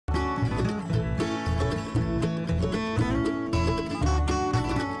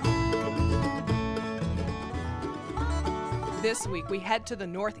This week we head to the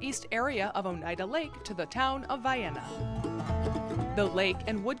northeast area of Oneida Lake to the town of Vienna. The lake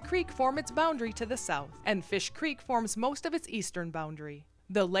and Wood Creek form its boundary to the south, and Fish Creek forms most of its eastern boundary.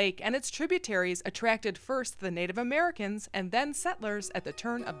 The lake and its tributaries attracted first the Native Americans and then settlers at the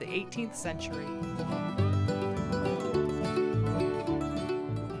turn of the 18th century.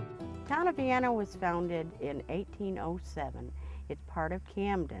 The town of Vienna was founded in 1807. It's part of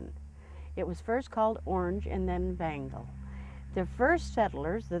Camden. It was first called Orange and then Bengal. The first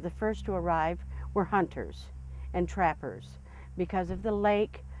settlers, the first to arrive, were hunters and trappers. Because of the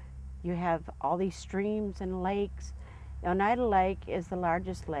lake, you have all these streams and lakes. Oneida Lake is the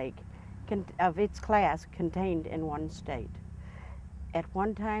largest lake of its class contained in one state. At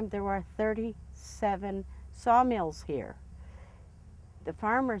one time, there were 37 sawmills here. The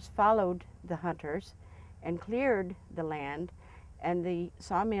farmers followed the hunters and cleared the land, and the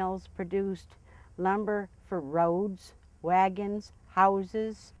sawmills produced lumber for roads, wagons,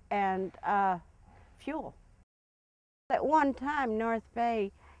 houses, and fuel. At one time, North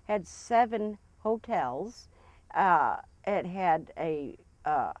Bay had 7 hotels. It had a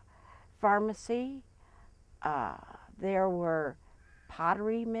pharmacy. There were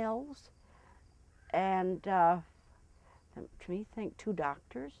pottery mills, and to me, 2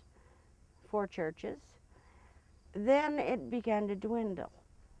 doctors, 4 churches. Then it began to dwindle.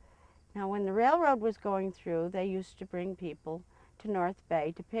 Now, when the railroad was going through, they used to bring people to North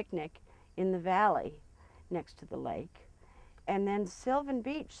Bay to picnic in the valley next to the lake. And then Sylvan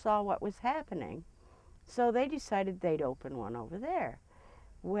Beach saw what was happening, so they decided they'd open one over there.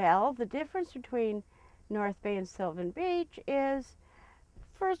 Well, the difference between North Bay and Sylvan Beach is,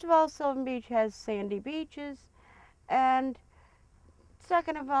 first of all, Sylvan Beach has sandy beaches, and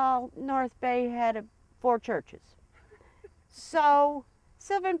second of all, North Bay had 4 churches. So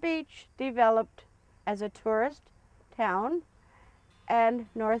Sylvan Beach developed as a tourist town, and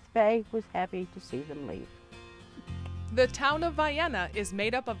North Bay was happy to see them leave. The town of Vienna is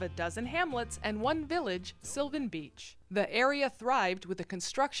made up of a dozen hamlets and one village, Sylvan Beach. The area thrived with the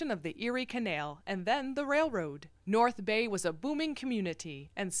construction of the Erie Canal and then the railroad. North Bay was a booming community,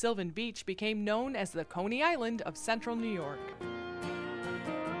 and Sylvan Beach became known as the Coney Island of central New York.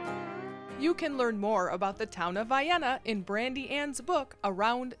 You can learn more about the town of Vienna in Brandy Ann's book,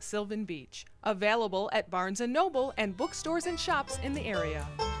 Around Sylvan Beach, available at Barnes & Noble and bookstores and shops in the area.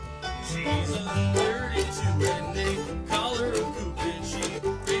 She's a 32 and they call her a coop, and she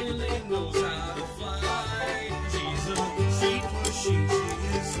really knows how to fly. She's a sheet machine,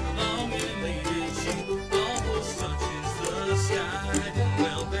 she is long and lean, she almost touches the sky.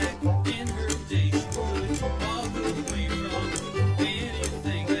 Well, back in her day, she would walk away from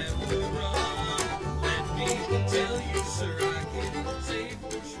anything that would run. Let me tell you, sir, I can say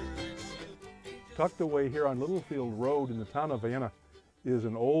for sure that she'll... Tucked away here on Littlefield Road in the town of Vienna is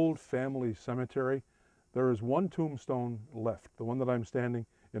an old family cemetery. There is one tombstone left, the one that I'm standing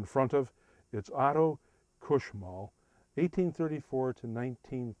in front of. It's Otto Cushmal, 1834 to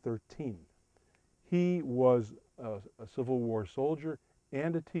 1913. He was a Civil War soldier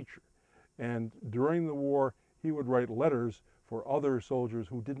and a teacher, and during the war he would write letters for other soldiers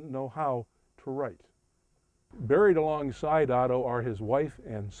who didn't know how to write. Buried alongside Otto are his wife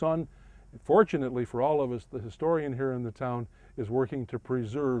and son. Fortunately for all of us, the historian here in the town is working to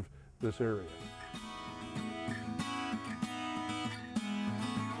preserve this area.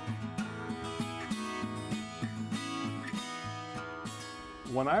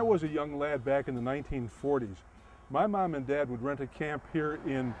 When I was a young lad back in the 1940s, my mom and dad would rent a camp here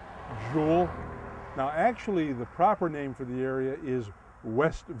in Jewel. Now actually the proper name for the area is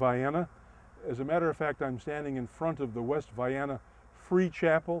West Vienna. As a matter of fact, I'm standing in front of the West Vienna Free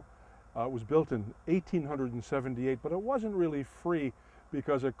Chapel. It was built in 1878, but it wasn't really free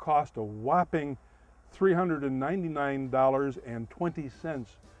because it cost a whopping $399.20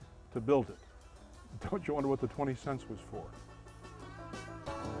 to build it. Don't you wonder what the 20 cents was for?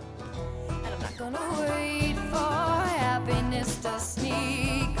 And I'm not gonna wait for happiness to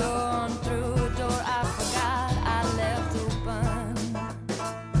sneak on through a door I forgot I left open.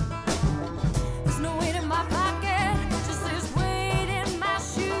 There's no weight in my pocket, just there's weight in my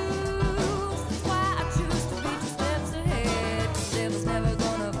shoes. That's why I choose to be 2 steps ahead, 'cause the devil's never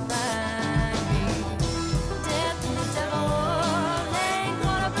gonna find me. Death and the devil ain't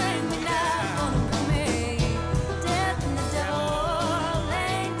gonna bring me down, gonna bring me. Death and the devil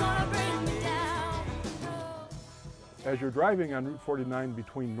ain't gonna bring me down. As you're driving on Route 49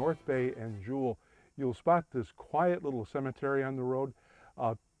 between North Bay and Jewel, you'll spot this quiet little cemetery on the road.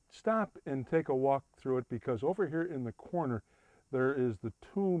 Stop and take a walk through it, because over here in the corner there is the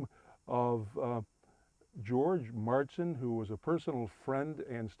tomb of George Marsden, who was a personal friend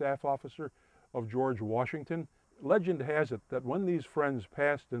and staff officer of George Washington. Legend has it that when these friends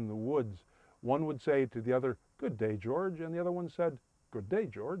passed in the woods, one would say to the other, "Good day, George," and the other one said, "Good day,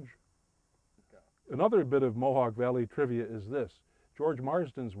 George." Another bit of Mohawk Valley trivia is this. George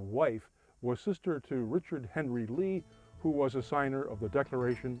Marsden's wife was sister to Richard Henry Lee, who was a signer of the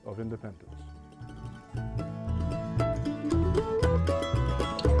Declaration of Independence.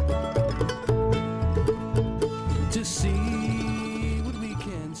 To see what we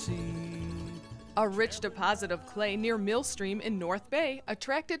can see. A rich deposit of clay near Millstream in North Bay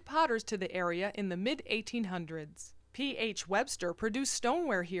attracted potters to the area in the mid-1800s. P.H. Webster produced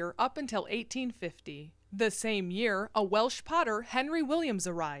stoneware here up until 1850. The same year, a Welsh potter, Henry Williams,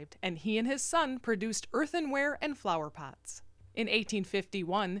 arrived, and he and his son produced earthenware and flower pots. In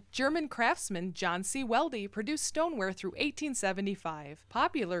 1851, German craftsman John C. Weldy produced stoneware through 1875,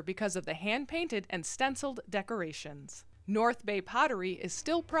 popular because of the hand-painted and stenciled decorations. North Bay pottery is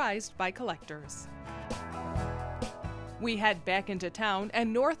still prized by collectors. We head back into town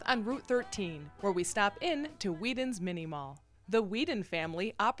and north on Route 13, where we stop in to Whedon's Mini Mall. The Whedon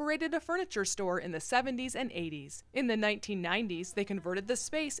family operated a furniture store in the 70s and 80s. In the 1990s, they converted the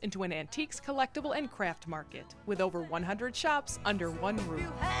space into an antiques, collectible, and craft market, with over 100 shops under one roof.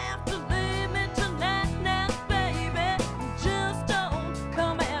 You have to leave me tonight now, baby. Just don't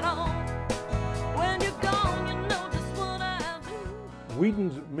come at all. When you're gone, you know just what I'll do.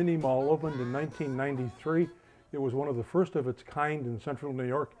 Whedon's Mini Mall opened in 1993. It was one of the first of its kind in central New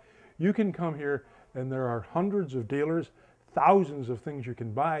York. You can come here and there are hundreds of dealers, thousands of things you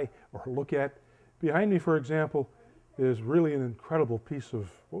can buy or look at. Behind me, for example, is really an incredible piece of,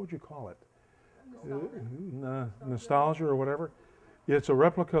 what would you call it? Nostalgia or whatever. It's a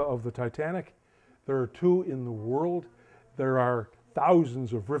replica of the Titanic. There are two in the world. There are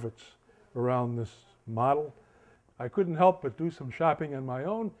thousands of rivets around this model. I couldn't help but do some shopping on my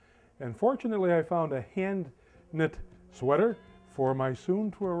own, and fortunately I found a hand-knit sweater for my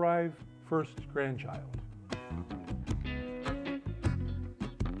soon-to-arrive first grandchild.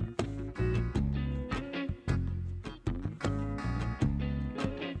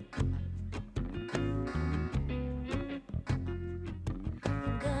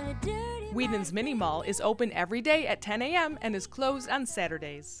 Whedon's Mini Mall is open every day at 10 a.m. and is closed on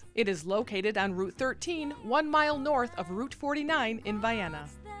Saturdays. It is located on Route 13, 1 mile north of Route 49 in Vienna.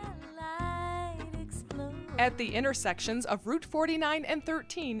 At the intersections of Route 49 and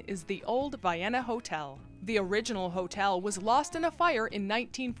 13 is the old Vienna Hotel. The original hotel was lost in a fire in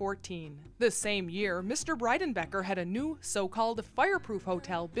 1914. The same year, Mr. Breidenbecker had a new so-called fireproof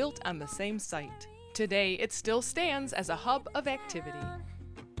hotel built on the same site. Today, it still stands as a hub of activity.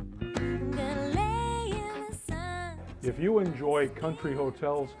 If you enjoy country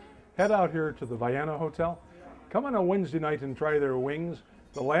hotels, head out here to the Vienna Hotel. Come on a Wednesday night and try their wings.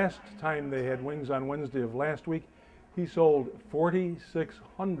 The last time they had wings on Wednesday of last week, he sold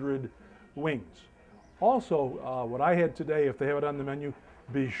 4,600 wings. Also, what I had today, if they have it on the menu,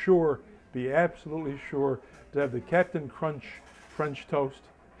 be absolutely sure to have the Captain Crunch French toast.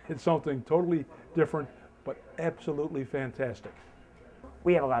 It's something totally different, but absolutely fantastic.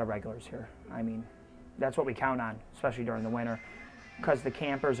 We have a lot of regulars here. I mean, that's what we count on, especially during the winter, because the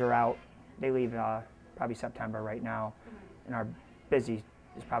campers are out. They leave probably September right now, and our busy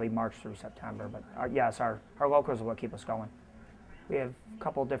is probably March through September. But our locals are what keep us going. We have a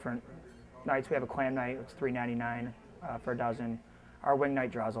couple different nights. We have a clam night. It's $3.99 for a dozen. Our wing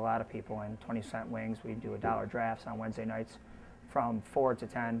night draws a lot of people in, 20-cent wings. We do $1 drafts on Wednesday nights from 4 to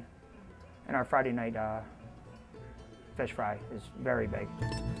 10. And our Friday night fish fry is very big.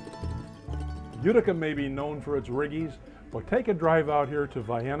 Utica may be known for its riggies, but take a drive out here to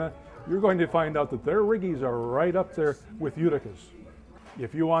Vienna. You're going to find out that their riggies are right up there with Utica's.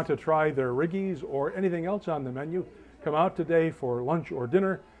 If you want to try their riggies or anything else on the menu, come out today for lunch or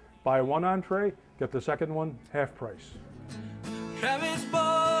dinner. Buy one entree, get the second one half price. Travis,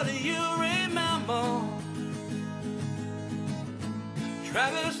 boy, do you remember?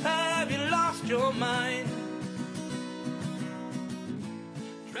 Travis, have you lost your mind?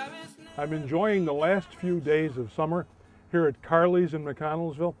 Travis, I'm enjoying the last few days of summer here at Carly's in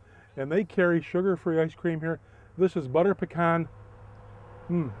McConnellsville, and they carry sugar-free ice cream here. This is butter pecan.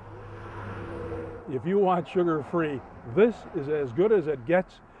 If you want sugar-free, this is as good as it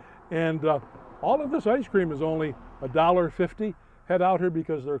gets. And all of this ice cream is only $1.50. Head out here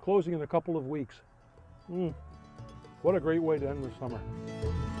because they're closing in a couple of weeks. What a great way to end the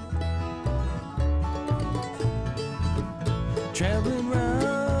traveling round